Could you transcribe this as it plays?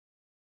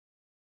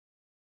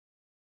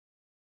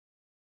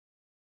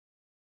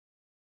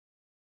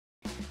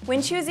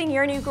When choosing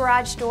your new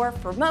garage door,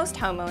 for most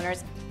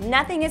homeowners,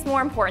 nothing is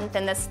more important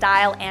than the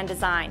style and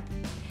design.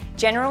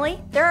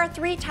 Generally, there are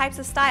 3 types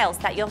of styles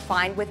that you'll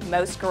find with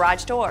most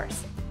garage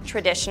doors: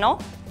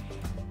 traditional,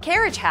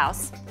 carriage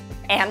house,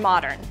 and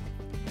modern.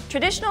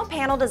 Traditional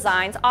panel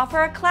designs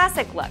offer a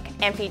classic look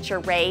and feature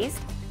raised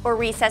or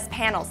recessed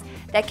panels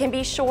that can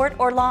be short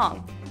or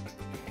long.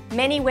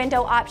 Many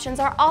window options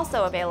are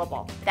also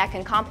available that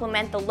can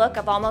complement the look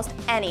of almost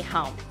any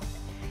home.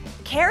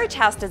 Carriage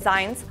house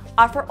designs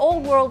offer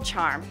old world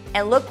charm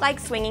and look like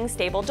swinging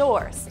stable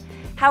doors.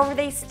 However,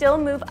 they still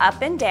move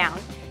up and down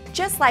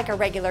just like a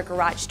regular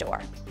garage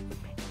door.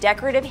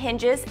 Decorative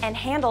hinges and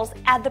handles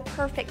add the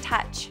perfect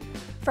touch.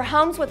 For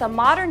homes with a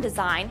modern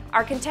design,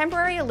 our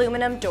contemporary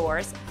aluminum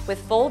doors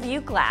with full view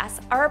glass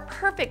are a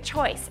perfect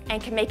choice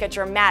and can make a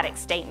dramatic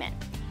statement.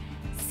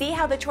 See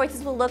how the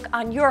choices will look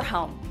on your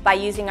home by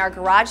using our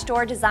Garage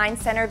Door Design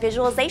Center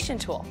visualization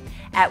tool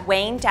at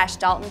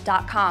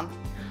wayne-dalton.com.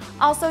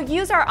 Also,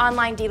 use our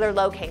online dealer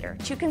locator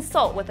to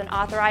consult with an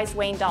authorized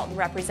Wayne Dalton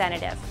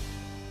representative.